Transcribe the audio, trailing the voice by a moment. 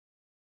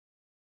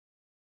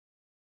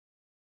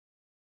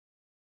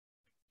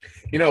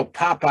You know,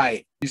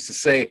 Popeye used to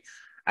say,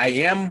 I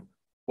am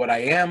what I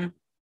am,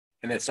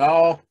 and it's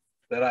all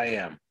that I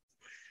am.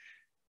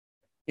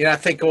 You know, I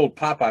think old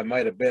Popeye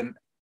might have been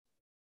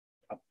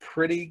a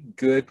pretty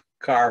good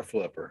car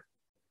flipper.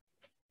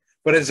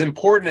 But as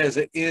important as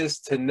it is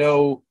to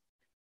know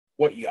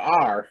what you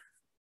are,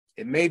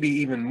 it may be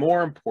even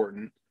more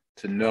important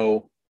to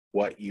know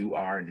what you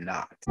are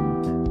not.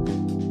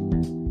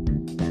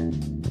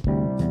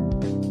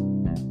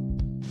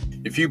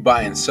 If you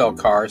buy and sell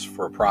cars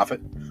for a profit,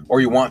 or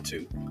you want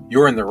to,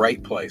 you're in the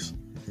right place.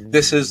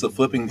 This is the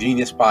Flipping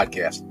Genius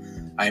Podcast.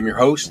 I am your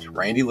host,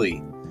 Randy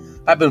Lee.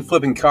 I've been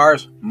flipping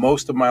cars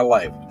most of my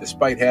life,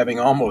 despite having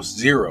almost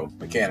zero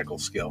mechanical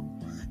skill.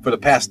 For the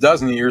past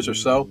dozen years or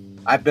so,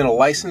 I've been a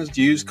licensed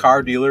used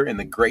car dealer in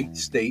the great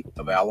state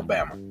of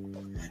Alabama.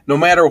 No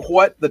matter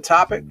what the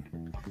topic,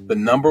 the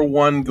number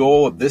one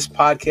goal of this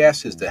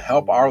podcast is to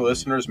help our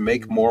listeners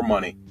make more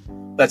money.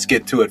 Let's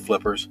get to it,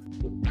 flippers.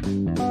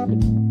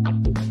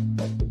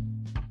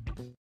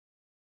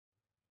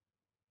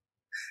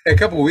 A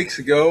couple of weeks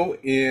ago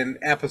in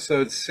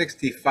episode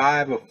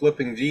 65 of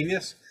Flipping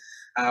Genius,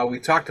 we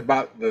talked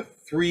about the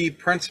three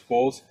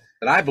principles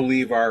that I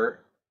believe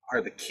are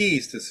the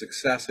keys to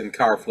success in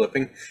car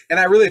flipping. And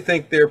I really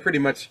think they're pretty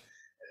much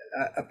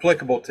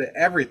applicable to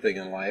everything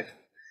in life.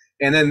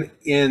 And then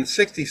in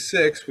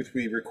 66, which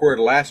we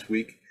recorded last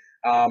week,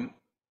 I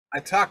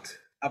talked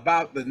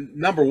about the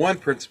number one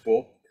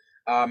principle,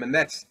 and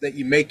that's that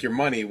you make your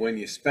money when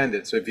you spend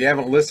it. So if you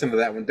haven't listened to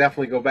that one,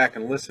 definitely go back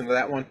and listen to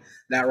that one.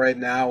 Not right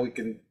now. We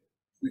can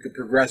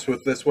progress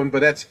with this one,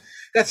 but that's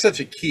such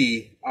a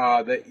key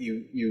that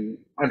you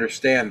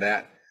understand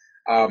that.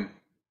 And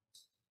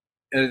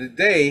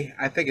today,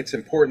 I think it's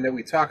important that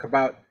we talk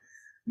about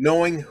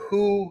knowing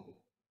who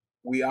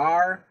we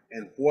are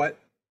and what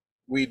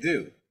we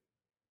do.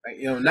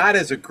 You know, not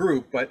as a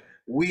group, but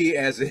we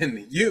as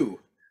in you,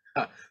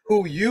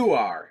 who you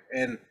are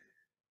and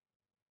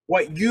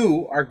what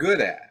you are good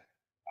at.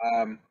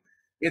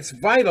 It's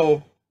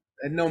vital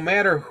that no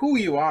matter who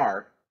you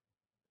are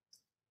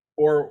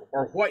or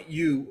what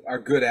you are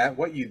good at,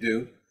 what you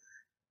do,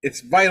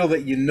 it's vital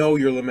that you know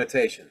your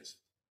limitations.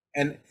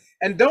 And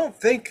don't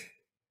think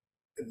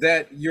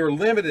that you're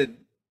limited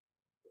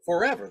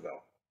forever,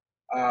 though.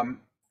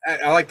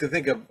 I like to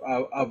think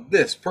of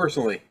this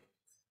personally.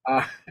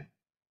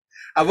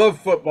 I love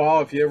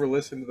football. If you ever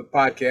listen to the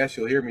podcast,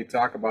 you'll hear me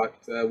talk about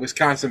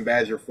Wisconsin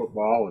Badger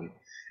football,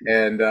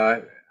 and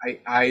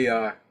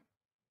I've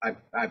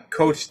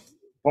coached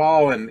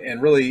ball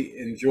and really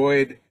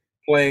enjoyed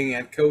playing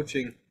and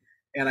coaching.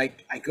 And I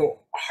go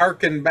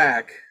harken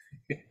back.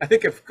 I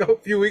think a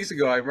few weeks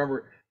ago, I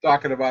remember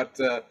talking about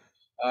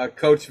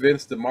Coach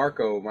Vince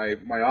DeMarco, my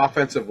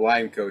offensive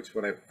line coach,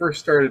 when I first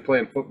started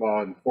playing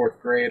football in fourth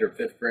grade or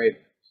fifth grade.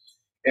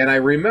 And I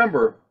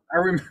remember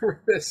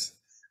this.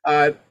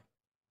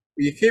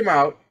 You came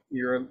out,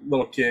 you're a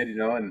little kid, you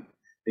know, and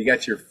you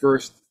got your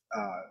first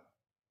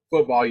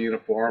football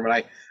uniform. And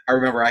I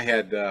remember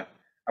I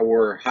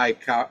wore high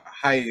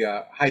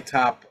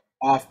top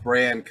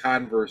off-brand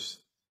Converse,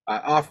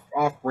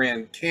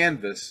 off-brand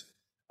canvas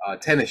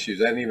tennis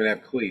shoes. I didn't even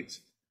have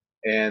cleats.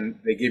 And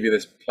they give you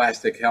this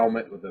plastic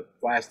helmet with a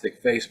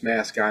plastic face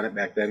mask on it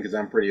back then, because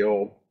I'm pretty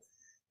old.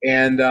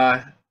 And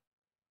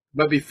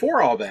but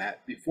before all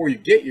that, before you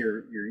get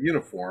your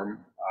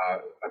uniform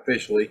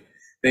officially,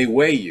 they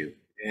weigh you,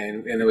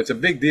 and it was a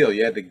big deal.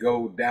 You had to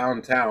go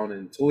downtown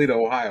in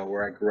Toledo, Ohio,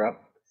 where I grew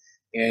up,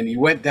 and you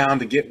went down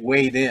to get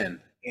weighed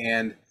in.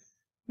 And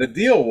the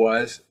deal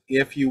was,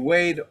 if you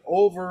weighed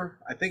over,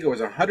 I think it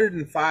was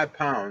 105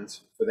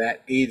 pounds for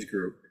that age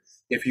group,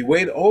 if you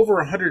weighed over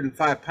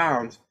 105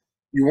 pounds,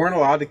 you weren't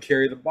allowed to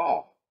carry the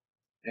ball.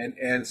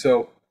 And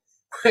so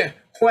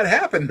what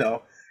happened,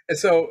 though, and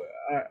so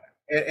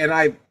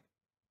and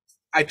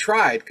I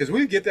tried, because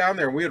we'd get down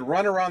there and we'd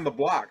run around the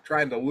block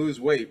trying to lose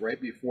weight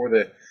right before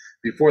the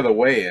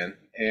weigh-in.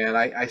 And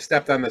I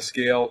stepped on the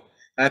scale,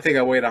 and I think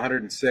I weighed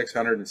 106,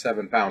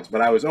 107 pounds,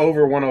 but I was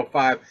over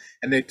 105.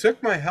 And they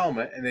took my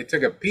helmet and they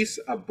took a piece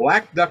of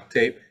black duct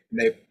tape and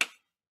they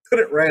put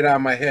it right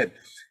on my head.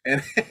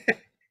 And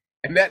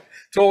and that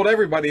told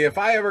everybody if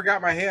I ever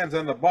got my hands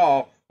on the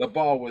ball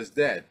was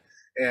dead.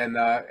 And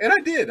I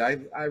did.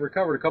 I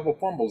recovered a couple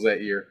fumbles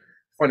that year.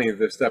 Funny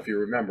the stuff you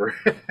remember.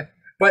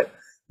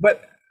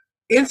 But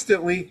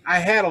instantly, I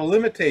had a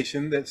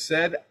limitation that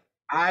said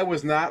I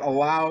was not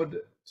allowed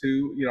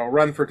to,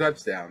 run for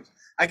touchdowns.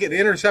 I could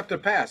intercept a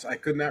pass. I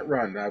could not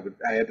run. I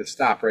had to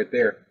stop right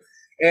there.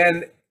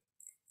 And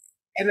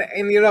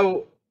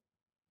it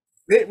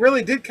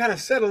really did kind of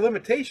set a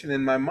limitation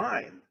in my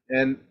mind.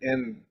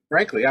 And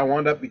frankly, I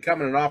wound up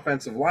becoming an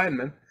offensive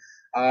lineman.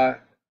 And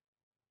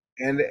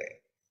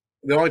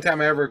the only time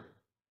I ever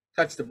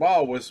touched the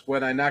ball was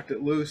when I knocked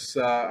it loose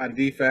on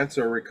defense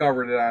or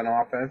recovered it on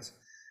offense.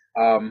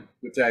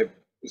 Which I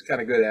was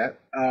kind of good at.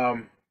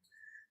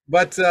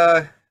 But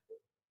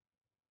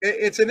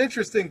it's an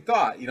interesting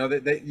thought,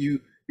 that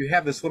you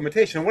have this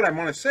limitation. And what I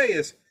want to say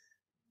is,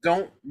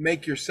 don't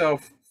make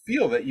yourself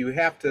feel that you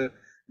have to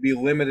be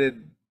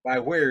limited by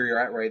where you're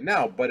at right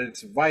now, but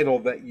it's vital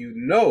that you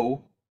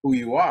know who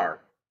you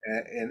are,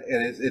 and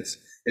it's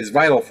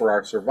vital for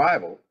our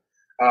survival.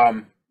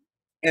 Um,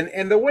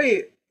 and the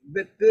way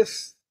that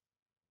this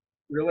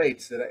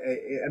relates,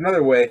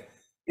 another way,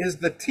 is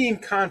the team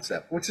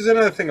concept, which is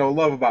another thing I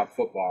love about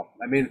football.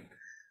 I mean,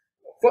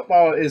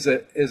 football is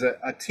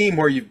a team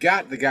where you've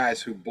got the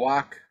guys who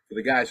block for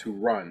the guys who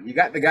run. You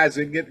got the guys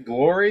that get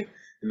glory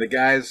and the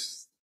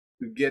guys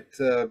who get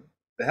the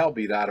hell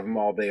beat out of them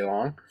all day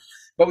long.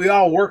 But we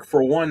all work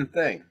for one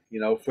thing,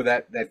 for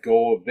that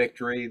goal of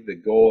victory, the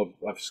goal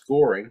of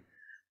scoring.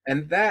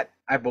 And that,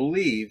 I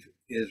believe,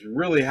 is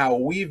really how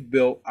we've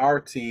built our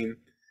team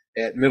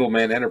at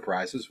Middleman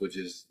Enterprises, which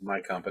is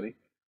my company,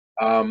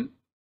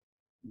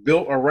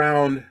 built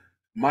around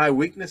my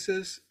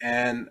weaknesses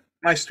and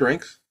my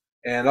strengths,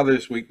 and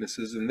others'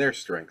 weaknesses and their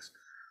strengths.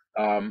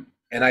 And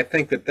I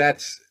think that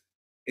that's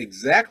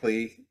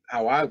exactly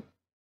how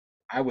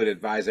I would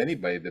advise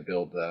anybody to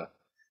build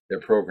their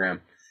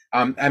program.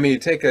 I mean, you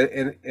take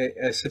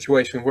a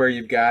situation where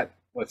you've got,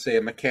 let's say,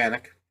 a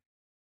mechanic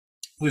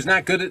who's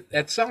not good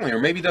at selling, or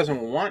maybe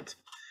doesn't want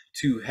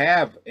to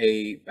have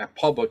a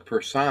public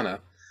persona.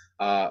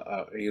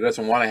 He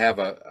doesn't want to have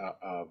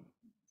a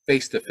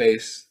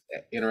face-to-face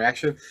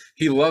interaction.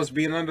 He loves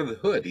being under the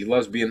hood. He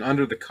loves being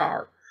under the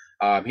car.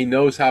 He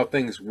knows how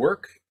things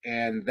work,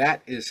 and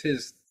that is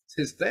his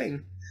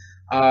thing.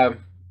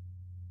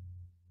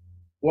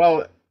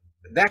 Well,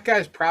 that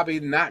guy's probably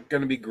not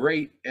going to be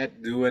great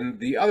at doing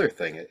the other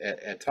thing,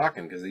 at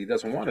talking, because he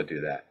doesn't want to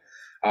do that.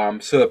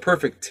 So the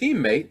perfect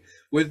teammate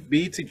would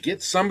be to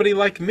get somebody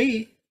like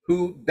me,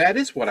 who that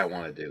is what I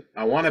want to do.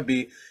 I want to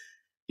be,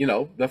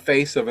 the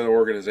face of an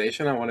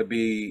organization. I want to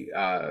be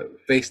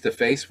face to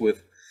face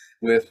with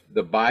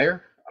the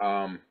buyer,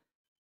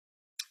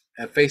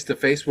 and face to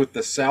face with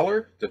the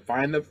seller to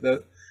find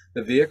the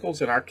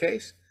vehicles in our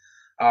case.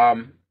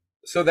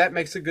 So that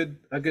makes a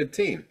good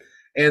team.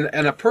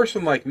 And a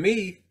person like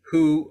me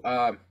who,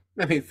 I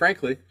mean,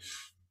 frankly,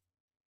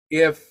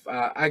 if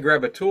I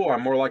grab a tool,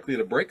 I'm more likely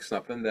to break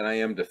something than I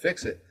am to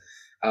fix it.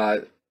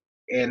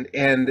 And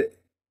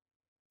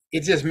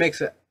it just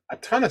makes a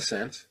ton of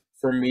sense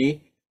for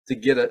me to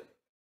get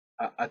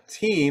a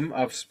team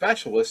of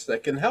specialists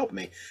that can help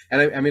me.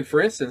 And I mean, for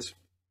instance,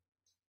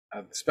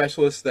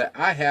 specialists that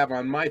I have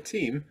on my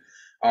team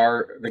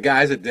are the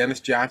guys at Dennis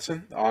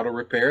Johnson Auto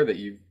Repair that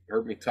you've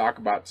heard me talk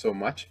about so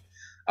much.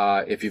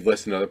 If you've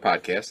listened to other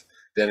podcasts,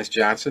 Dennis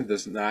Johnson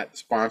does not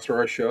sponsor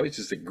our show. He's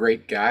just a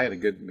great guy and a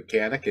good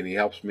mechanic, and he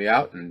helps me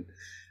out. And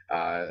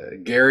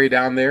Gary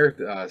down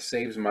there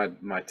saves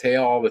my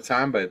tail all the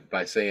time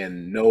by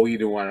saying, no, you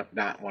do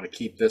not want to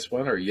keep this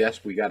one, or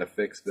yes, we got to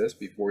fix this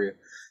before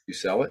you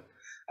sell it.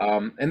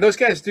 And those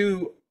guys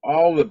do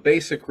all the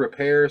basic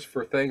repairs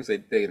for things.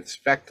 They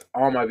inspect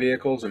all my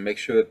vehicles and make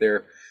sure that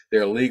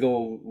they're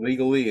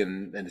legally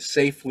and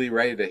safely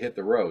ready to hit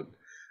the road.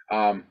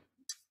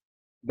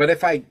 But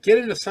if I get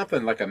into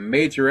something like a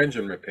major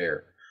engine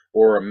repair,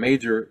 or a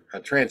major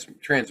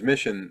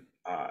transmission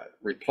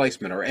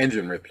replacement or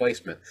engine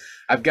replacement,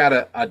 I've got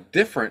a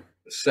different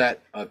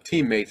set of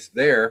teammates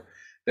there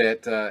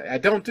that I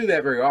don't do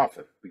that very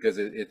often, because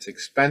it's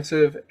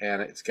expensive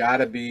and it's got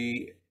to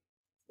be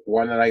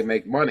one that I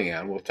make money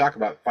on. We'll talk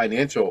about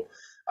financial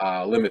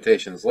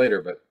limitations later,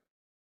 but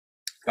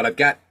I've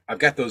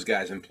got those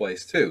guys in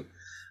place too.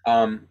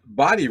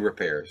 Body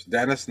repairs,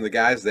 Dennis and the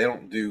guys, they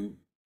don't do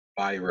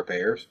body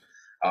repairs.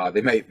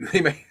 They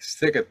may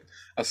stick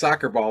a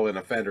soccer ball in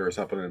a fender or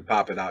something and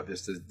pop it out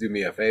just to do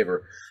me a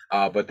favor,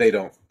 but they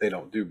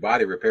don't do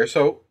body repair.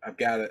 So I've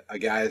got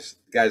guys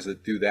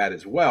that do that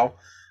as well.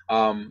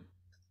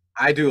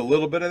 I do a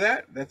little bit of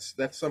that.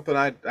 That's something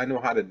I know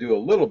how to do a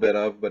little bit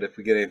of. But if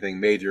we get anything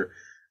major,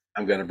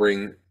 I'm going to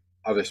bring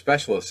other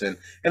specialists in.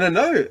 And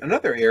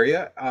another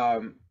area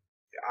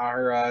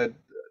are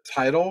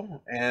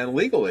title and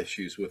legal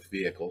issues with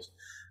vehicles,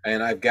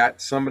 and I've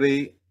got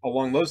somebody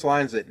along those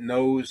lines that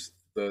knows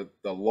the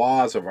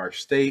laws of our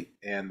state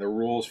and the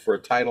rules for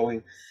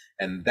titling,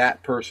 and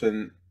that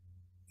person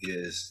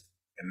is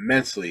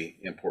immensely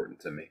important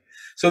to me.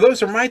 So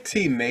those are my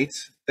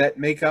teammates that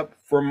make up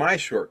for my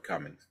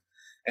shortcomings.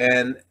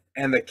 And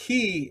the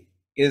key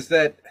is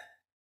that,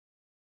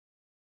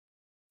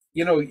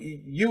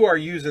 you are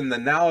using the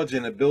knowledge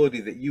and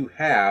ability that you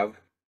have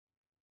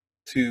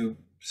to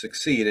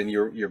succeed, and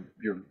you're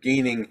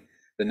gaining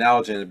the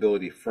knowledge and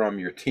ability from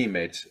your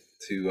teammates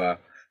to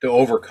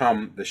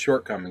overcome the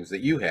shortcomings that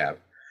you have.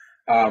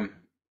 And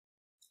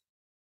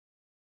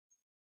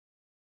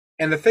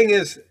the thing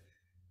is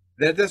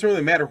that it doesn't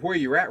really matter where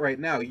you're at right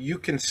now. You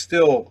can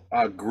still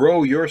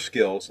grow your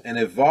skills and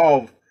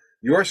evolve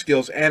your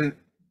skills, and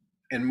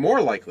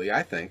more likely,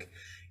 I think,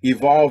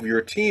 evolve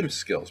your team's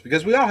skills,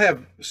 because we all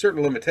have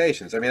certain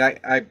limitations. I mean,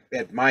 I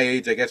at my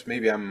age, I guess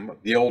maybe I'm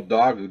the old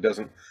dog who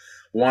doesn't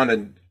want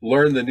to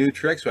learn the new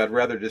tricks, so I'd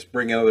rather just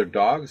bring in other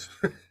dogs.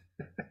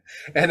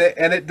 And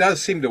it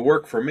does seem to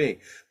work for me.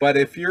 But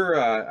if you're,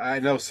 I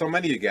know so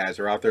many of you guys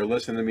are out there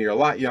listening to me, you're a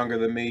lot younger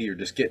than me, you're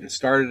just getting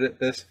started at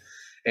this,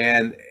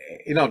 and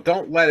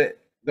don't let it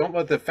don't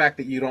let the fact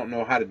that you don't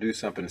know how to do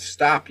something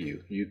stop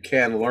you. You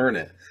can learn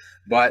it,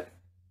 but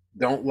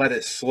don't let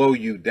it slow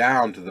you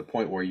down to the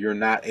point where you're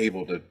not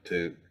able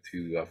to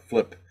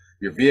flip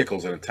your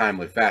vehicles in a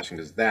timely fashion,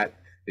 because that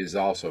is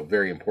also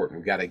very important.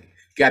 We got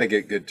to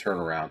get good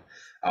turnaround.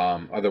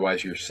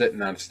 Otherwise, you're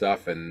sitting on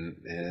stuff, and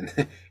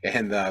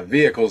and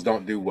vehicles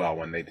don't do well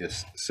when they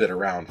just sit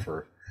around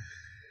for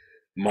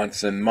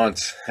months and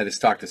months. I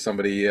just talked to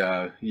somebody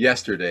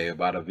yesterday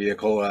about a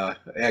vehicle.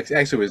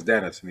 Actually, it was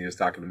Dennis, and he was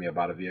talking to me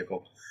about a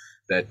vehicle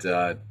that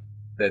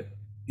that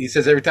he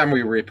says every time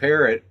we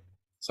repair it,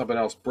 something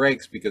else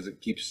breaks because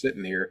it keeps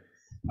sitting here.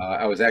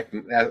 I was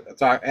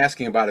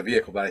asking about a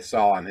vehicle that I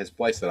saw on his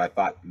place that I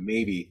thought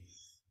maybe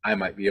I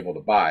might be able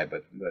to buy,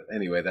 but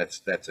anyway,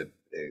 that's an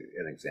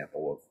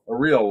example of a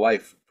real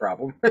life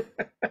problem.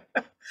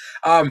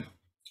 um,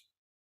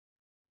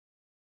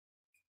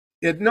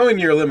 Knowing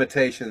your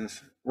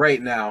limitations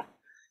right now,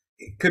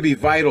 it could be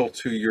vital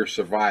to your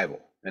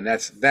survival, and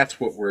that's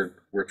what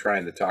we're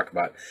trying to talk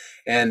about.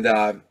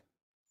 And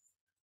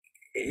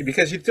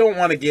because you don't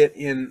want to get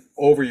in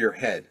over your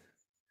head.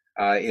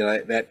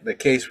 That the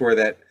case where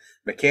that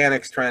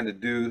mechanic's trying to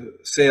do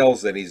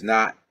sales that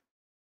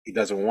he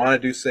doesn't want to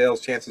do sales.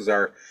 Chances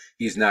are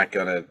he's not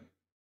gonna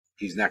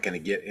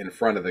get in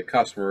front of the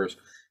customers,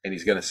 and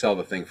he's gonna sell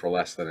the thing for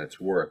less than it's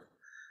worth.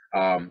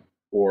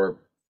 Or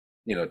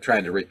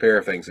trying to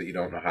repair things that you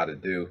don't know how to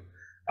do.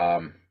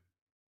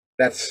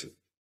 That's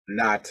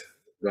not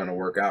going to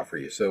work out for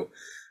you. So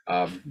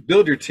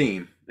build your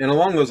team. And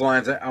along those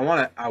lines, I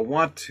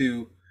want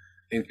to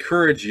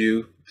encourage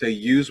you to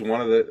use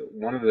one of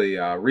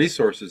the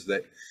resources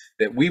that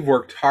we've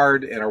worked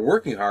hard and are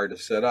working hard to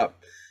set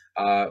up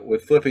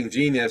with Flipping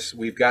Genius.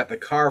 We've got the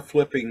car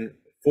flipping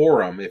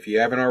forum. If you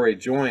haven't already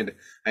joined,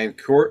 I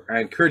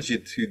encourage you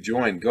to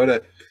join. Go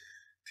to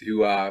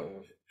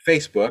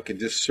Facebook and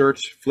just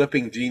search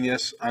Flipping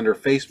Genius under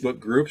Facebook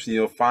groups, and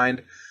you'll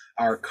find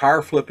our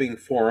car flipping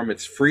forum.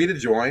 It's free to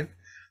join.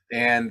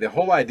 And the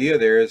whole idea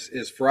there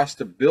is for us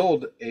to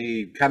build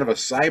a kind of a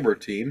cyber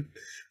team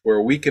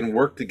where we can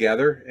work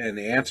together and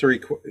answer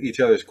each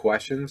other's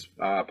questions,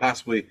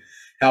 possibly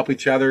help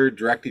each other,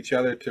 direct each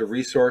other to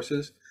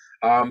resources,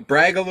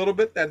 brag a little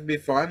bit. That'd be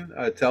fun.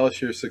 Tell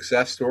us your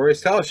success stories.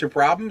 Tell us your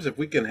problems if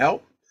we can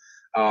help.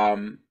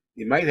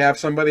 You might have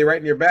somebody right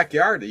in your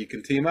backyard that you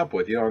can team up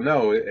with. You don't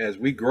know. As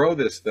we grow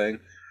this thing,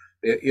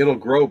 it'll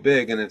grow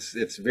big, and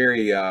it's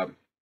very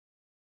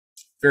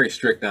very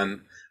strict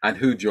on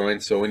who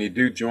joins. So when you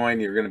do join,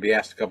 you're going to be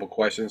asked a couple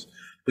questions.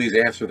 Please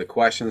answer the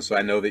questions so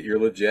I know that you're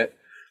legit.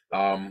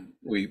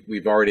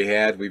 We've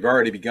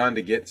already begun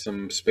to get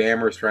some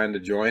spammers trying to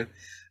join.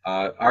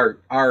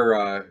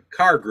 Our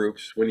car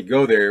groups, when you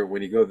go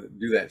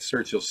do that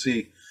search, you'll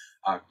see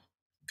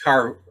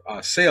car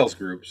sales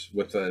groups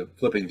with the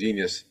Flipping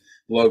Genius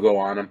logo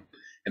on them,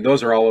 and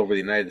those are all over the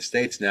United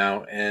States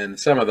now. And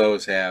some of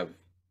those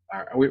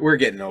we're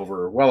getting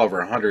well over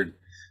 100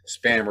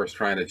 spammers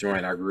trying to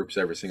join our groups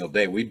every single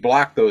day. We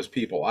block those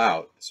people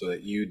out so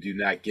that you do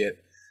not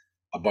get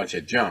a bunch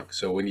of junk.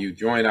 So when you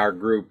join our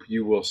group,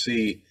 you will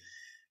see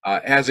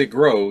as it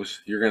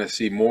grows, you're going to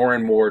see more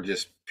and more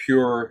just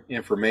pure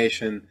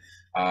information,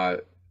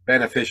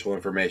 beneficial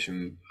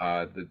information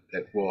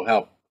that will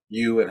help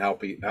you and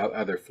help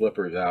other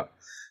flippers out.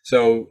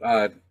 So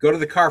go to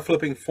the car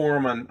flipping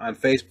forum on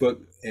Facebook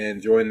and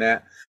join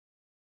that.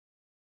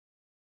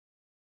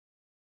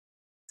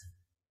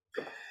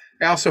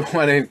 I also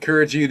want to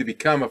encourage you to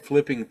become a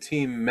flipping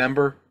team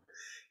member.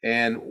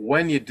 And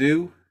when you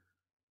do,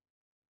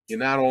 you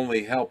not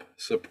only help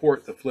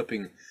support the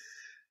Flipping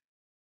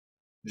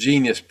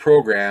Genius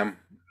program,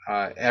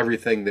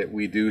 everything that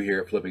we do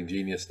here at Flipping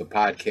Genius, the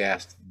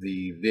podcast,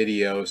 the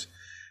videos,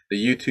 the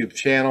YouTube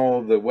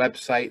channel, the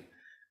website,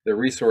 the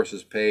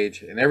resources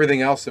page, and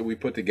everything else that we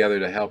put together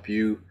to help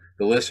you,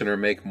 the listener,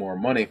 make more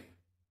money.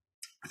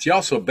 But you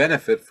also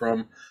benefit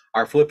from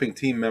our Flipping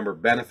Team Member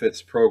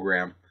Benefits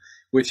program,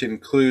 which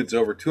includes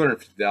over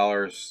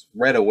 $250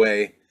 right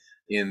away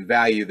in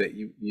value that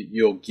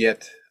you'll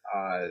get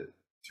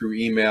through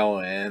email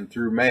and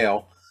through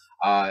mail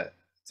to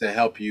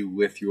help you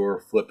with your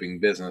flipping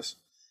business.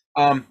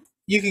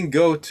 You can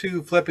go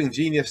to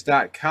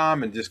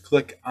flippinggenius.com and just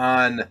click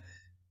on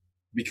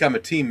Become a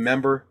Team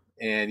Member,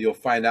 and you'll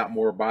find out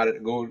more about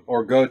it. Go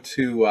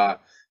to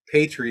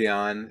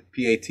Patreon,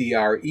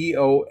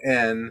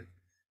 patreon.com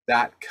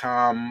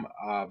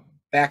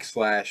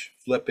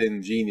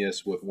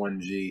 /flippinggenius with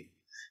 1G,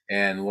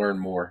 and learn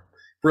more.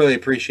 Really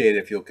appreciate it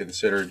if you'll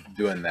consider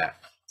doing that.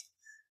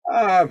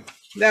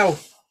 Now,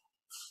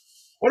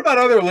 what about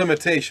other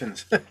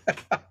limitations?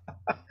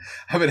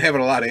 I've been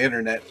having a lot of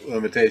internet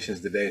limitations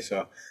today,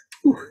 so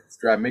it's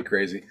driving me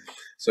crazy.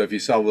 So if you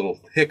saw a little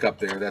hiccup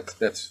there,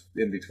 that's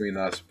in between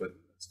us, but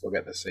still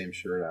got the same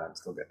shirt on,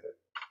 still got the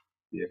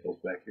vehicles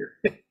back here.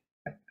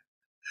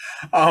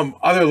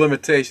 Other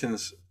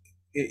limitations,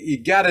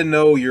 you got to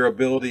know your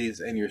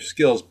abilities and your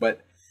skills, but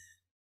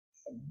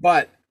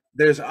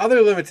there's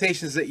other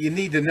limitations that you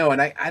need to know,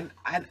 and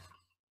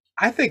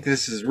I think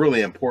this is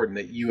really important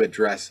that you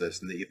address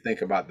this and that you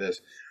think about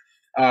this.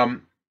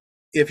 Um,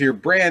 if you're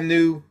brand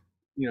new,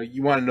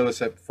 you want to know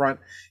this up front.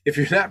 If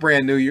you're not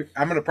brand new,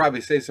 I'm going to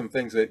probably say some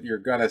things that you're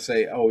going to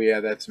say, oh yeah,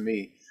 that's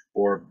me,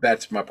 or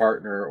that's my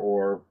partner,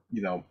 or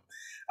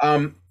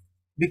um,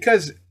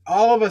 because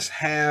all of us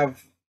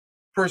have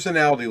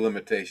personality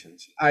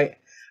limitations. I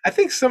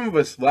think some of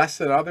us less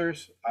than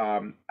others.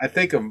 I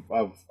think of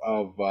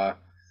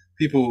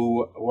people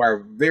who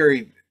are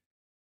very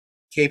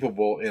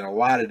capable in a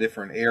lot of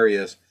different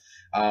areas.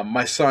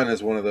 My son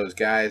is one of those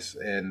guys,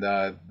 and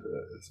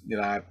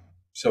I'm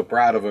so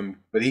proud of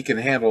him. But he can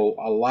handle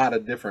a lot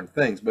of different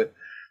things. But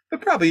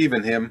probably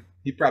even him,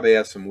 he probably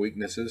has some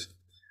weaknesses.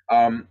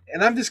 And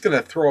I'm just going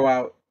to throw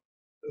out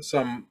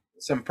some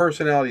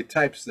personality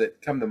types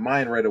that come to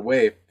mind right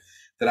away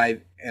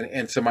that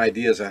and some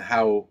ideas on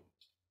how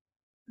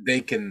they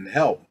can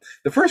help.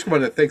 The first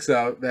one that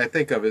I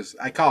think of is,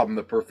 I call him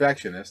the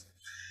perfectionist,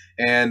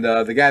 and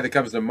the guy that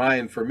comes to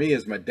mind for me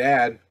is my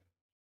dad.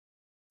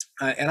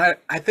 And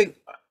I think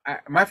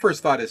my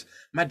first thought is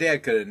my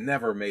dad could have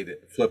never made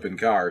it flipping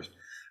cars.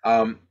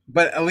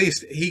 But at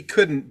least he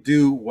couldn't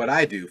do what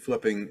I do,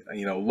 flipping,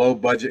 low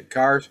budget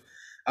cars,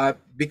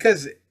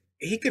 because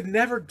he could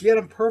never get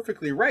them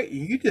perfectly right.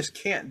 You just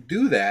can't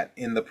do that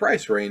in the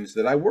price range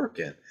that I work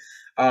in.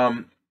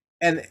 Um,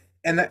 and,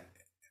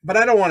 but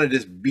I don't want to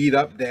just beat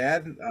up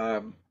dad,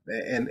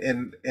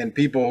 and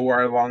people who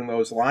are along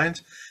those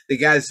lines, the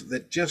guys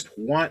that just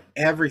want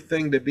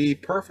everything to be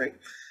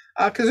perfect,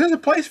 because there's a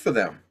place for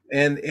them,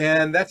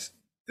 and that's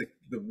the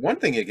one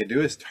thing you can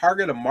do is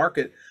target a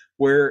market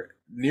where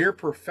near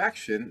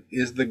perfection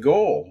is the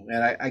goal.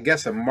 And I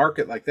guess a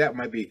market like that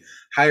might be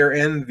higher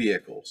end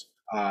vehicles.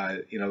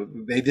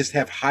 They just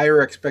have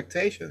higher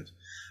expectations,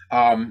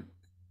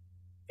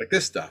 like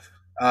this stuff,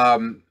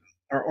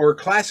 or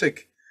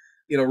classic,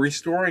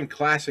 restoring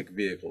classic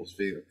vehicles,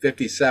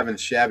 57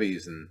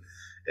 Chevys and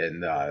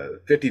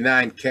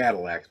 59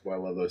 Cadillacs. Boy, I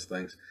love those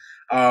things.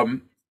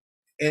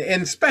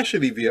 And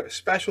specialty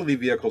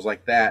vehicles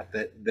like that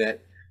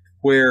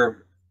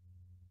where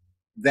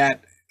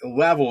that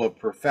level of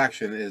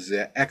perfection is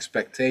the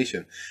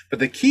expectation. But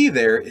the key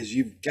there is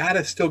you've got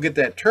to still get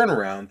that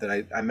turnaround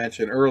that I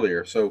mentioned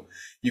earlier. So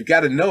you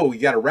got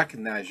to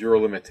recognize your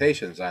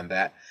limitations on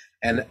that.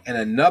 And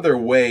another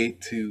way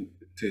to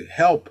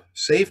help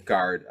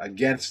safeguard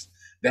against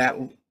that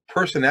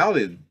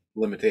personality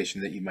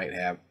limitation that you might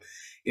have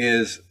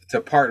is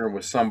to partner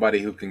with somebody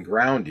who can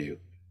ground you,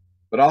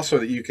 but also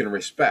that you can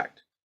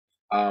respect.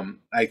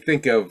 I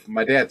think of,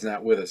 my dad's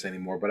not with us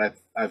anymore, but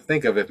I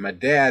think of, if my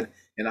dad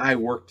and I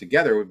worked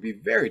together, it would be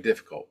very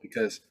difficult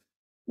because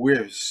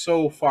we're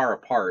so far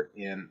apart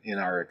in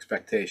our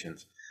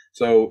expectations.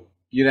 So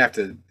you'd have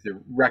to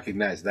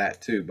recognize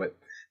that too.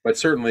 But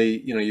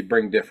certainly, you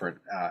bring different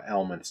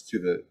elements to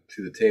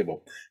the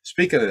table.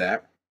 Speaking of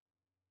that,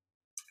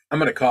 I'm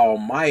going to call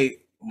my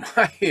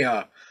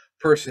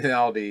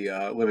personality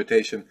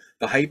limitation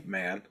the hype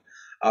man.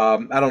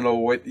 I don't know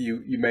what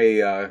you may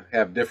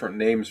have different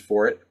names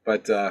for it,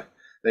 but I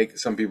think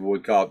some people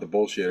would call it the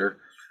bullshitter.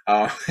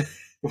 Uh,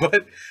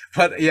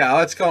 but yeah,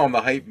 let's call him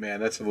the hype man.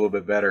 That's a little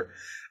bit better.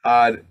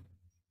 Uh,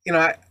 you know,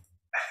 I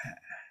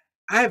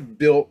I've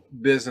built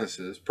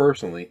businesses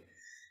personally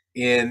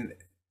in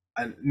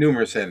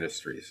numerous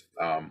industries: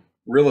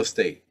 real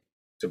estate,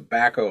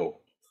 tobacco,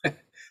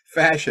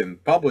 fashion,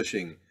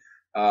 publishing,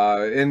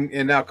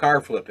 and now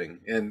car flipping,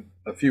 and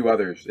a few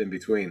others in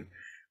between.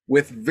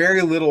 With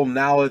very little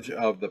knowledge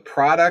of the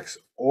products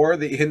or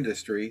the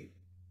industry,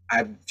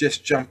 I've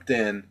just jumped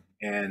in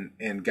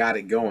and got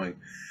it going.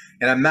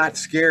 And I'm not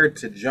scared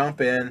to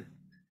jump in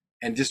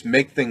and just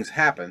make things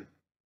happen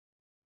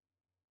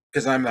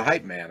because I'm the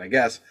hype man, I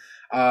guess.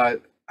 Uh,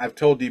 I've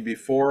told you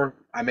before,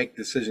 I make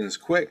decisions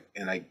quick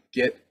and I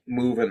get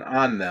moving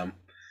on them.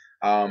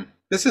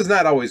 This is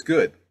not always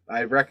good.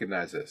 I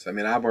recognize this. I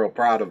mean, I'm real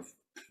proud of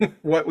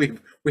what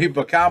we've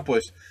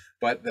accomplished,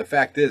 but the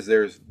fact is,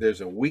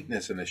 there's a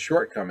weakness and a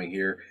shortcoming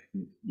here.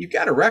 You've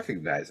got to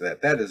recognize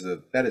that. That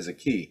is a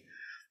key.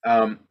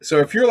 So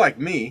if you're like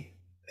me,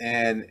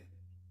 and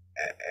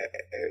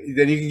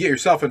then you can get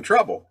yourself in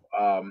trouble.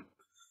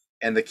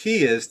 And the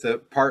key is to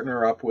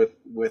partner up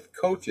with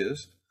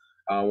coaches.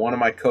 One of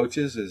my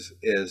coaches is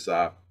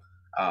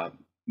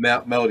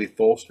Melody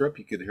Tholstrup.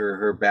 You could hear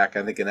her back,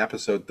 I think, in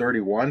episode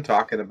 31,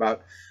 talking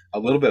about a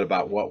little bit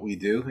about what we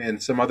do,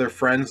 and some other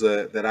friends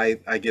that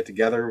I get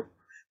together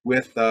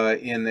with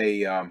in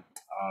a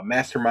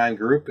mastermind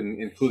group,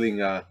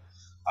 including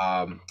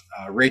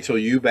Rachel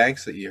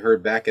Eubanks, that you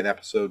heard back in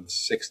episode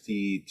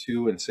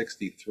 62 and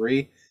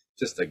 63.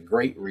 Just a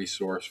great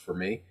resource for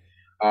me.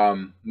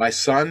 My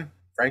son,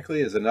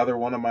 frankly, is another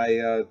one of my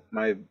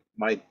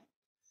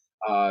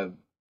uh,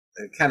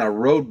 kind of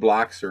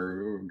roadblocks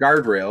or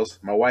guardrails.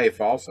 My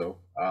wife also,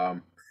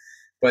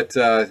 but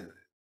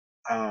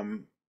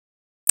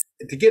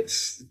to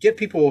get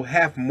people who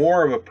have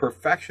more of a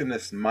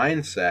perfectionist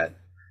mindset,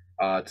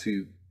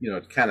 to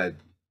kind of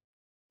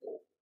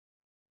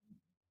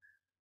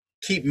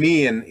keep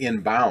me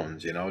in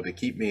bounds, to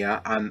keep me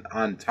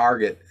on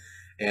target,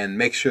 and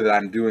make sure that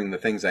I'm doing the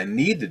things I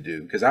need to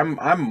do, because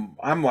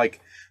I'm like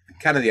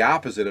kind of the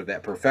opposite of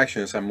that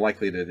perfectionist. I'm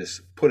likely to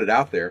just put it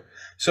out there.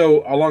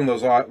 So along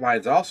those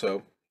lines,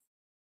 also,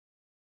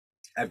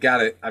 I've got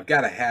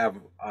to have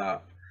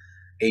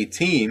a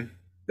team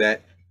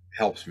that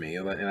helps me,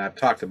 and I've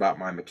talked about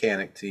my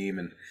mechanic team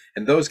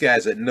and those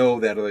guys that know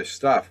that other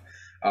stuff.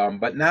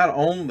 But not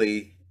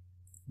only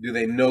do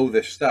they know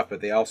this stuff,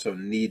 but they also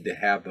need to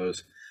have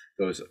those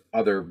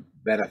other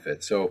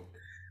benefits. So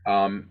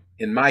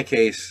in my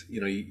case,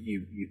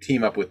 you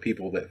team up with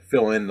people that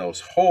fill in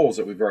those holes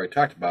that we've already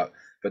talked about.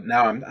 But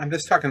now I'm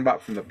just talking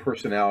about from the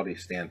personality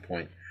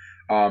standpoint.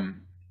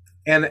 And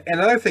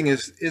another thing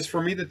is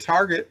for me to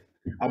target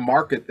a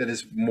market that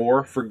is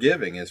more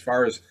forgiving as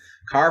far as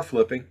car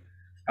flipping.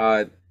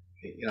 Uh,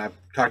 I've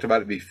talked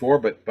about it before,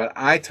 but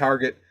I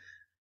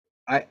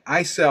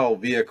sell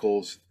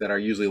vehicles that are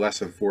usually less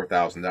than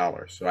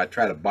 $4,000. So I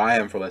try to buy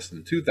them for less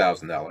than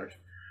 $2,000,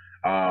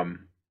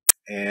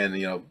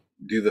 and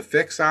do the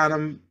fix on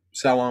them,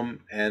 sell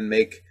them, and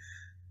make.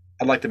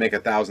 I'd like to make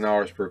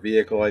 $1,000 per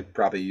vehicle. I'd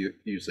probably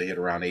usually hit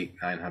around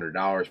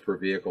 $900 per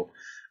vehicle.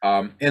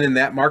 And in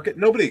that market,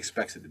 nobody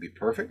expects it to be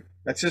perfect.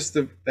 That's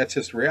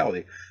just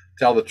reality.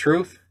 Tell the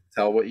truth.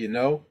 Tell what you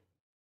know.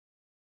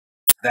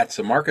 That's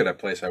the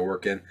place I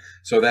work in.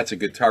 So that's a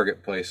good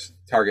target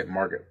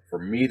market for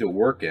me to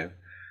work in,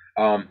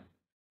 and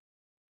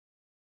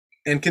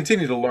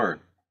continue to learn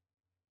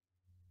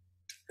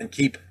and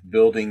keep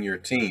building your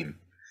team.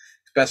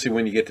 Especially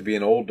when you get to be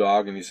an old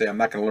dog and you say, I'm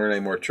not going to learn any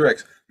more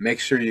tricks. Make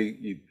sure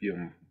you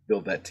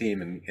build that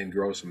team and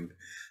grow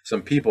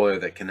some people there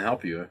that can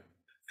help you.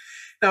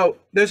 Now,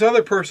 there's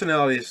other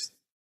personalities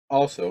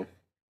also.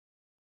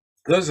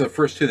 Those are the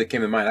first two that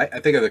came to mind. I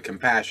think of the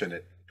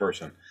compassionate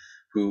person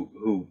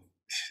who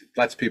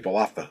lets people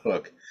off the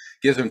hook,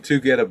 gives them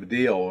too good of a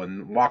deal,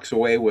 and walks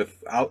away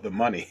without the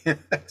money.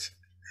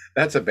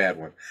 That's a bad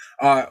one.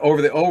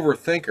 Over the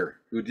overthinker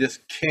who just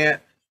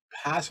can't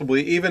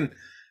possibly even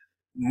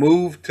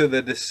move to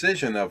the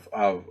decision of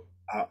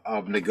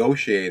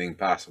negotiating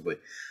possibly.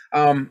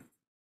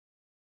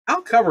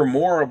 I'll cover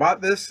more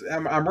about this.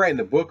 I'm writing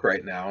a book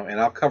right now, and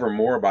I'll cover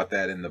more about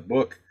that in the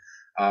book.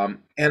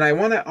 And I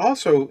want to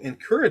also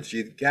encourage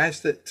you guys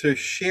to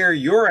share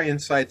your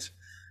insights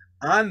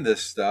on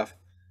this stuff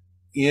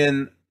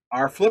in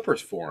our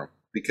Flippers forum,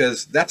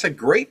 because that's a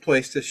great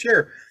place to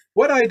share.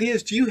 What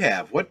ideas do you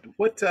have? What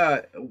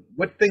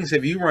things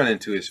have you run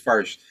into as far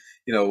as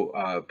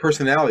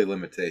personality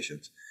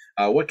limitations?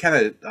 What kind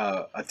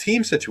of a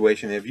team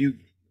situation have you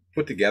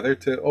put together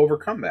to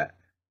overcome that?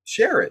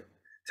 Share it.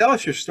 Tell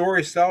us your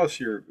stories. Tell us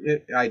your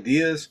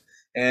ideas.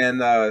 And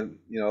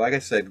like I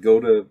said,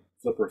 go to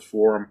Flippers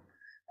forum,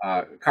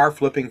 car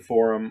flipping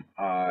forum,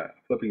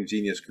 Flipping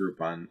Genius group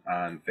on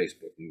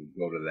Facebook. You can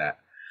go to that.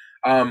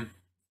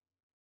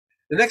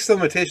 The next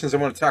limitations I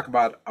want to talk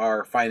about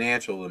are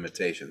financial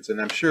limitations, and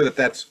I'm sure that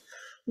that's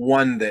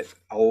one that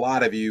a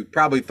lot of you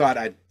probably thought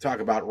I'd talk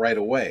about right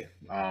away,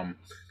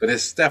 but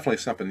it's definitely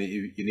something that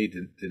you need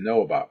to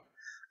know about.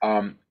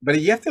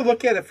 But you have to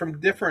look at it from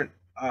different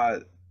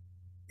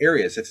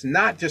areas. It's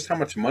not just how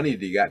much money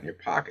do you got in your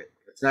pocket.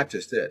 It's not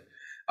just it.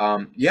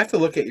 You have to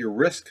look at your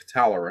risk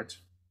tolerance.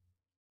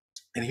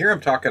 And here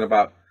I'm talking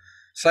about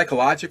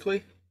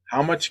psychologically,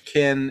 how much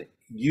can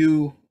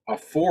you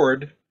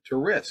afford to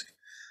risk?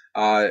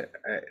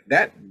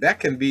 That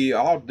can be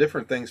all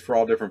different things for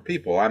all different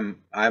people.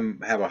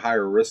 I'm have a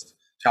higher risk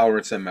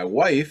tolerance than my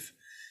wife,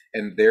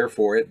 and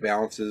therefore it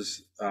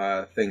balances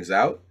things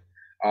out.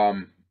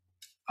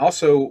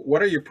 Also,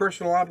 what are your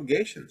personal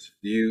obligations?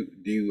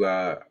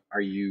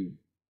 Are you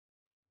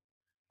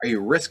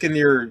risking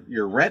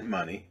your rent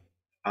money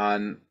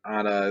on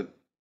a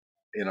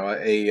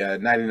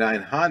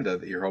 99 Honda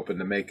that you're hoping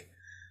to make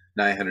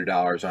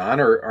 $900 on,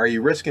 or are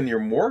you risking your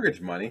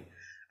mortgage money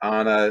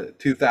on a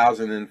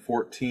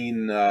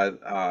 2014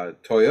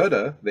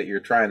 Toyota that you're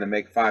trying to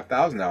make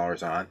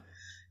 $5,000 on?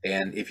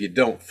 And if you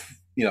don't,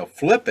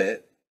 flip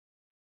it,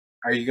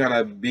 are you going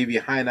to be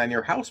behind on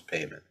your house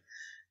payment?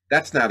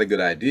 That's not a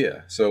good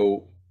idea.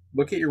 So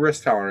look at your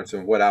risk tolerance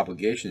and what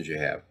obligations you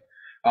have.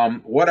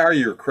 What are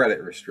your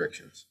credit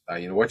restrictions?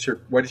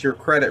 What is your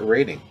credit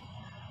rating?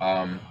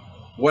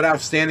 What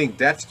outstanding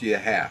debts do you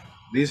have?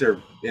 These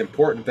are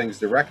important things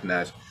to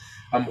recognize.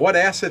 What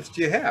assets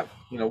do you have?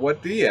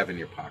 What do you have in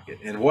your pocket?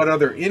 And what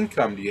other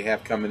income do you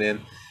have coming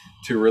in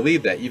to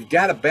relieve that? You've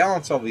got to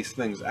balance all these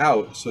things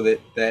out so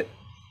that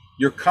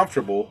you're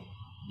comfortable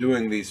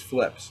doing these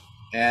flips.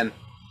 And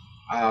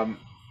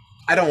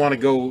I don't want to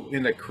go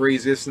into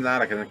crazy. This is not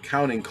like an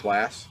accounting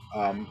class,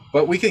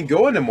 but we can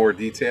go into more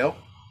detail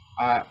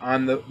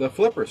on the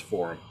Flippers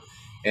forum.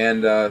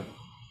 And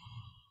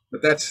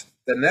but that's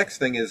the next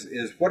thing is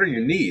what are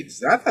your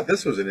needs? I thought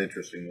this was an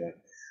interesting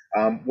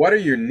one. What are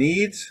your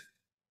needs?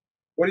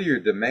 What are your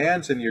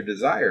demands and your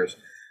desires?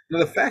 Now,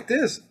 the fact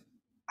is,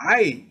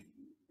 I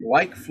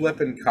like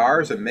flipping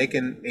cars and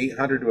making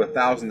 $800 to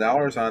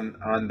 $1,000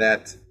 on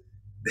that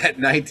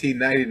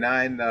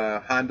 1999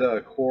 Honda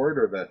Accord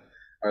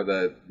or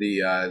the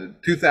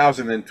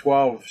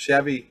 2012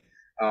 Chevy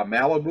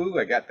Malibu.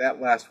 I got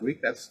that last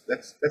week. That's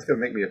going to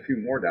make me a few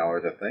more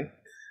dollars, I think.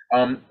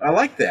 I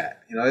like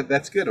that. You know,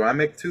 that's good. When I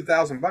make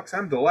 $2,000,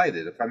 I'm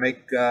delighted. If I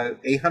make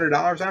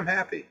 $800, I'm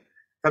happy.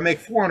 If I make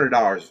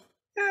 $400,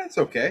 yeah, it's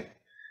okay.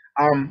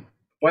 Um,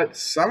 but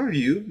some of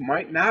you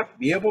might not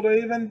be able to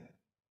even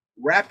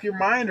wrap your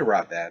mind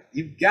around that.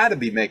 You've got to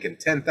be making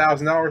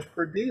 $10,000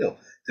 per deal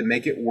to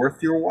make it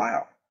worth your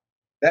while.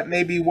 That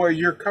may be where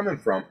you're coming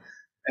from,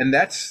 and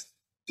that's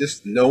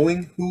just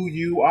knowing who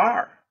you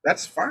are.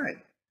 That's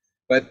fine,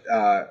 but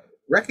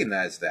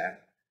recognize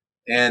that,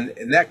 and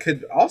that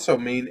could also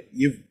mean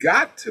you've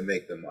got to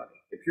make the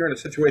money. If you're in a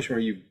situation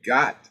where you've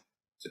got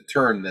to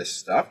turn this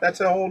stuff, that's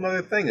a whole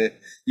other thing. That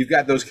you've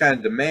got those kind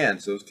of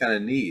demands, those kind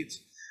of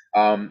needs.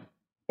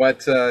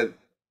 But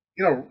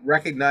you know,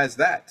 recognize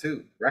that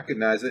too.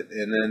 Recognize it,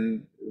 and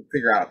then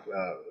figure out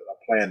a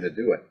plan to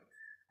do it.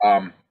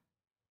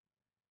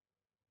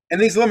 And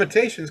these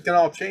limitations can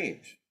all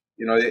change.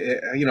 You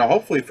know,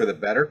 hopefully for the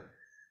better,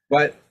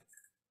 but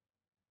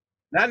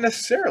not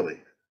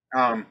necessarily.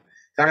 Talking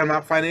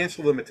about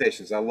financial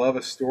limitations, I love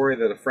a story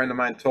that a friend of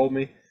mine told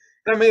me.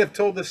 And I may have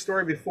told this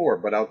story before,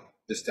 but I'll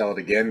just tell it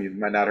again. You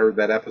might not have heard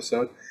that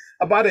episode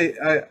about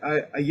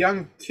a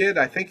young kid.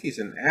 I think he's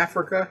in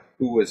Africa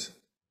who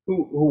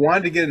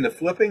wanted to get into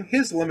flipping.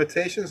 His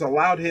limitations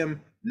allowed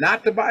him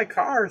not to buy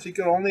cars. He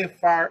could only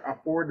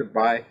afford to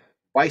buy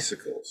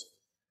bicycles.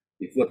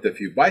 He flipped a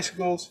few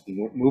bicycles. He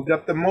moved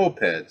up to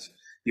mopeds.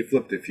 He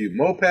flipped a few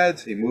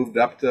mopeds. He moved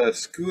up to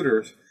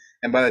scooters.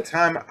 And by the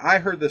time I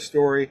heard the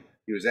story,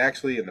 he was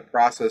actually in the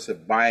process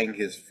of buying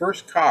his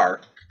first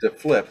car to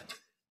flip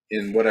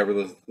in whatever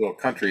the little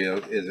country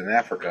is in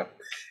Africa.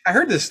 I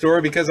heard this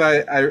story because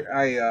I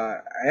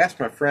asked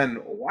my friend,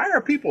 why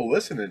are people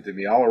listening to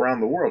me all around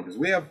the world? Because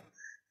we have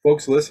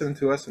folks listening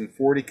to us in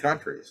 40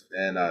 countries.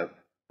 And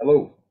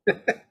hello.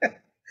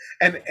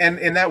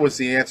 and that was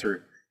the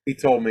answer. He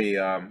told me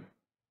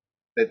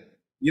that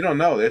you don't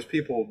know. There's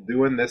people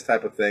doing this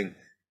type of thing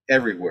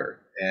everywhere,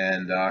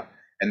 and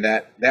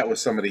that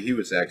was somebody he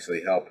was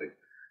actually helping.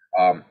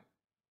 I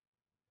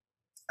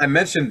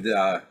mentioned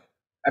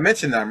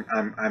I'm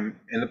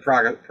in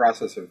the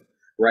process of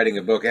writing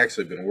a book.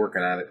 Actually, been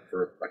working on it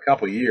for a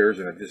couple of years,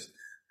 and I just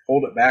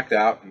pulled it back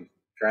out and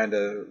trying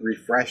to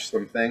refresh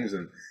some things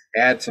and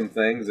add some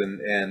things,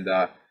 and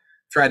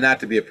try not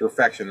to be a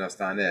perfectionist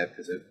on it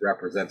because it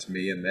represents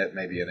me, and that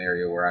may be an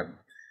area where I'm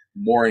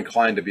more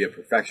inclined to be a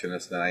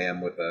perfectionist than I am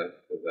with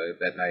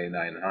that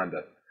 99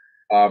 Honda.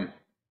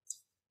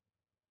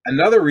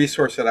 Another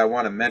resource that I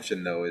want to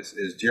mention, though,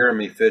 is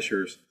Jeremy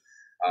Fisher's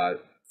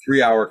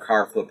 3-Hour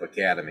Car Flip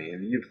Academy.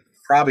 And you've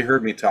probably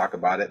heard me talk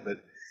about it, but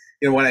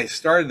you know, when I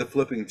started the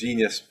Flipping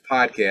Genius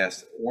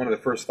podcast, one of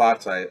the first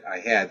thoughts I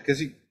had,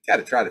 because you got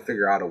to try to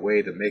figure out a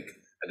way to make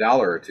a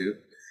dollar or two,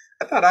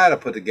 I thought I ought to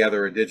put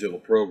together a digital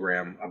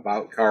program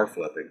about car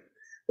flipping.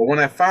 But when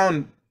I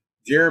found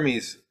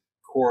Jeremy's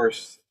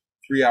course,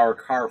 3-Hour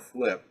Car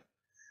Flip,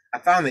 I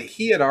found that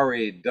he had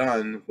already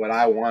done what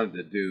I wanted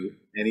to do,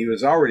 and he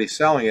was already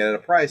selling it at a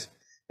price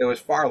that was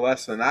far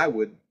less than I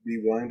would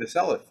be willing to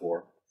sell it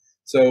for.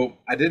 So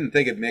I didn't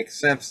think it makes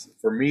sense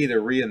for me to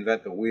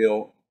reinvent the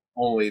wheel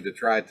only to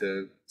try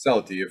to sell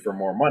it to you for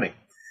more money.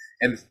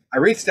 And I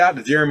reached out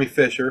to Jeremy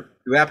Fisher,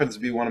 who happens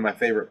to be one of my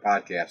favorite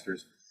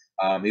podcasters.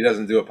 He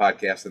doesn't do a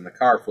podcast in the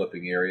car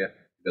flipping area.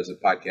 He does a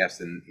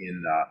podcast in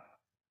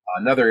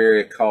another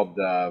area called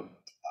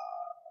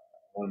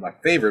one of my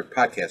favorite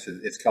podcasts.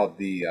 It's called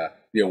The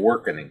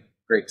Awakening.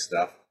 Great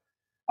stuff.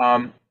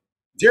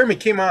 Jeremy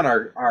came on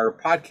our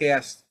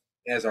podcast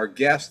as our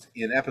guest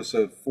in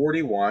episode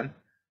 41.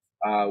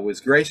 Was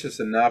gracious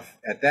enough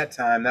at that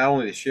time not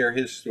only to share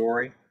his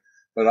story,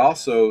 but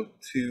also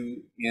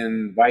to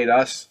invite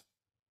us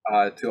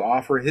to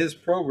offer his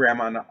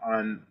program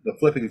on the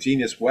Flipping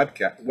Genius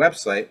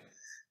website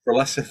for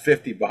less than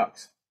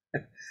 $50.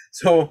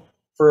 So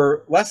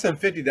for less than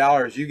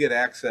 $50, you get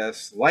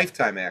access,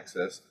 lifetime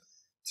access,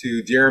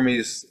 to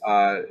Jeremy's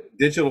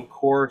digital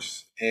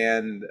course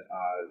and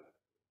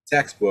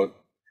textbook,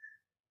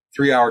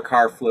 3-Hour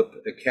Car Flip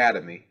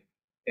Academy.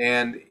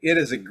 And it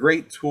is a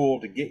great tool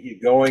to get you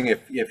going.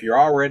 If you're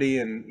already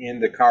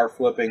into car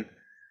flipping,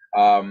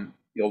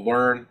 you'll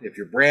learn. If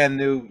you're brand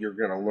new, you're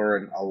going to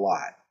learn a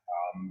lot.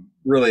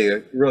 Really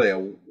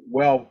a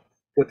well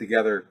put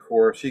together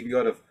course. You can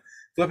go to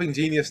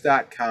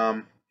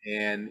flippinggenius.com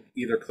and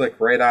either click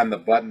right on the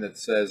button that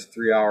says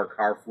 3-Hour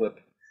Car Flip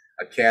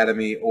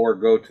Academy, or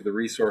go to the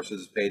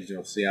resources page and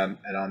you'll see on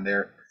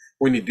there.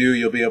 When you do,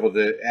 you'll be able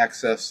to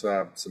access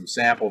some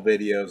sample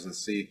videos and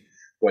see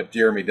what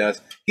Jeremy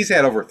does. He's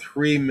had over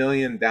 3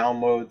 million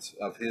downloads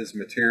of his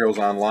materials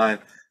online.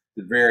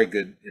 He's a very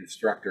good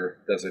instructor,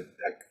 does a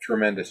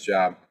tremendous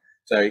job.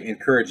 So I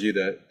encourage you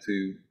to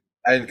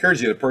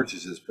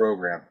purchase his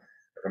program.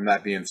 If I'm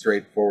not being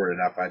straightforward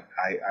enough,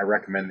 I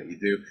recommend that you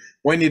do.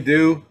 When you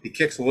do, he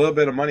kicks a little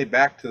bit of money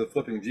back to the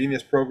Flipping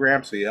Genius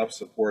program, so he helps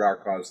support our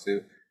cause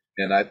too.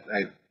 And I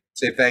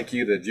say thank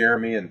you to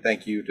Jeremy, and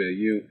thank you to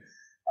you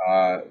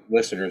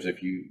listeners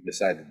if you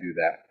decide to do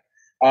that.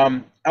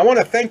 I want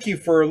to thank you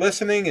for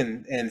listening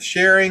and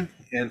sharing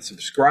and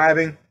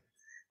subscribing.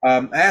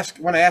 Want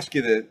to ask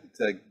you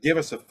to give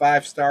us a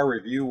 5-star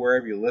review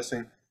wherever you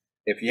listen.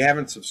 If you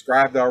haven't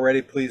subscribed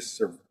already, please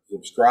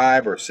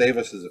subscribe or save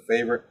us as a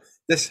favorite.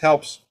 This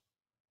helps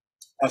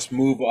us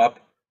move up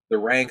the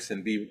ranks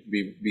and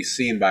be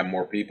seen by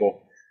more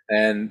people,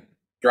 and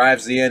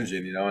drives the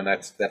engine, and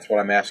that's what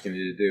I'm asking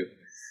you to do.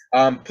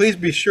 Please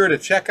be sure to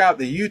check out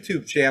the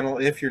YouTube channel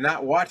if you're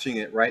not watching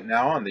it right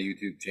now on the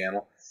YouTube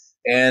channel.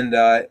 And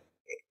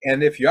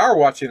if you are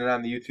watching it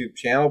on the YouTube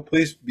channel,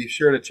 please be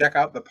sure to check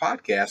out the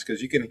podcast,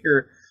 because you can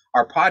hear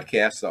our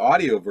podcast, the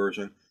audio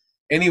version,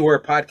 anywhere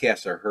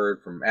podcasts are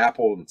heard, from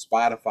Apple and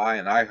Spotify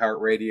and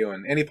iHeartRadio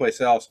and any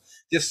place else.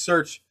 Just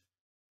search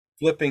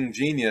Flipping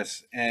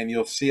Genius and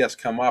you'll see us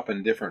come up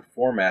in different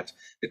formats.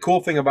 The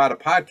cool thing about a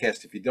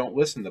podcast, if you don't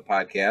listen to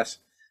podcasts,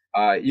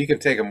 you can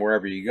take them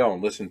wherever you go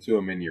and listen to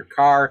them in your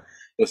car,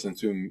 listen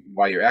to them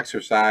while you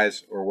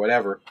exercise or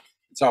whatever.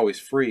 It's always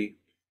free.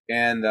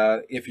 And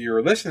if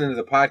you're listening to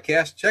the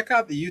podcast, check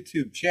out the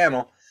YouTube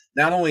channel.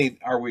 Not only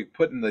are we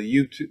putting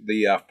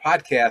the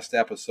podcast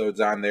episodes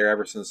on there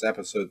ever since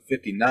episode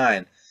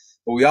 59,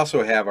 but we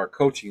also have our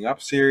Coaching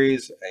Up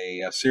series,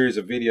 a series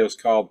of videos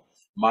called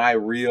My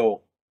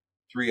Real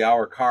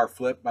 3-Hour Car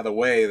Flip. By the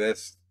way,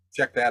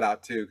 check that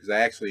out too, because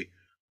I actually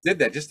did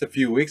that just a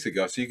few weeks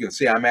ago. So you can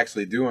see I'm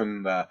actually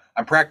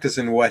I'm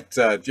practicing what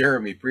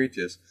Jeremy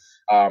preaches.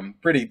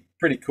 Pretty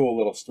cool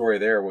little story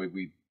there.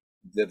 We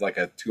did like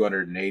a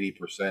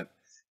 280%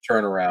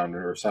 turnaround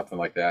or something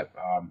like that.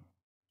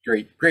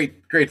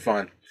 Great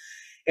fun.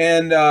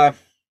 And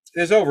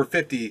there's over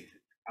 50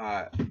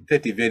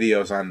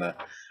 videos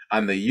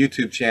on the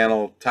YouTube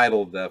channel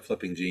titled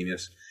Flipping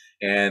Genius.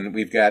 And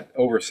we've got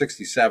over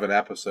 67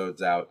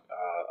 episodes out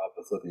of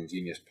the Flipping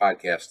Genius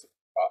podcast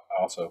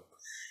also.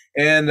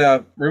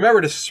 And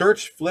remember to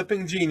search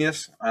Flipping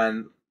Genius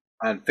on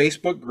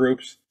Facebook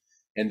groups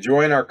and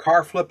join our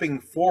car flipping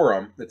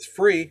forum. It's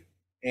free.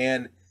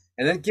 And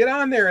then get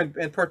on there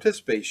and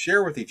participate,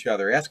 share with each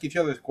other, ask each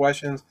other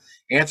questions,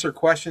 answer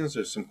questions.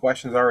 There's some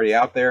questions already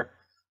out there.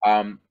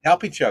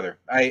 Help each other.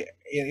 A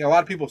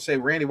lot of people say,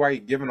 Randy, why are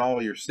you giving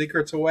all your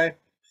secrets away?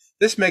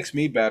 This makes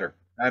me better.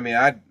 I mean,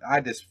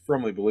 I just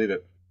firmly believe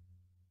it.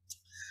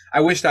 I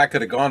wished I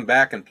could have gone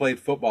back and played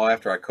football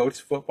after I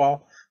coached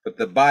football, but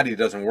the body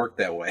doesn't work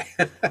that way.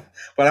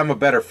 But I'm a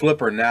better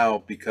flipper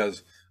now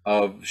because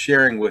of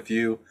sharing with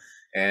you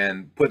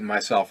and putting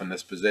myself in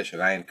this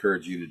position. I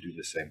encourage you to do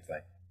the same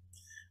thing.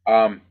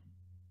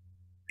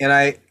 And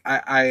I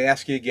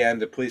ask you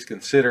again to please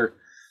consider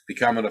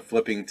becoming a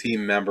flipping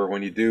team member.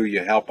 When you do,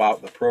 you help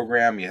out the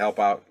program, you help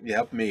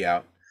me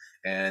out,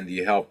 and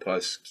you help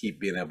us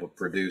keep being able to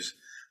produce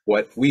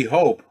what we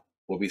hope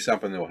will be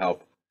something that will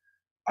help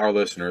our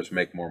listeners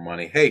make more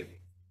money. Hey,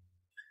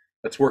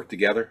 let's work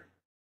together.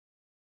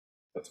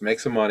 Let's make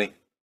some money.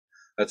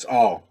 Let's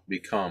all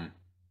become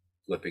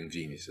flipping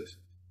geniuses.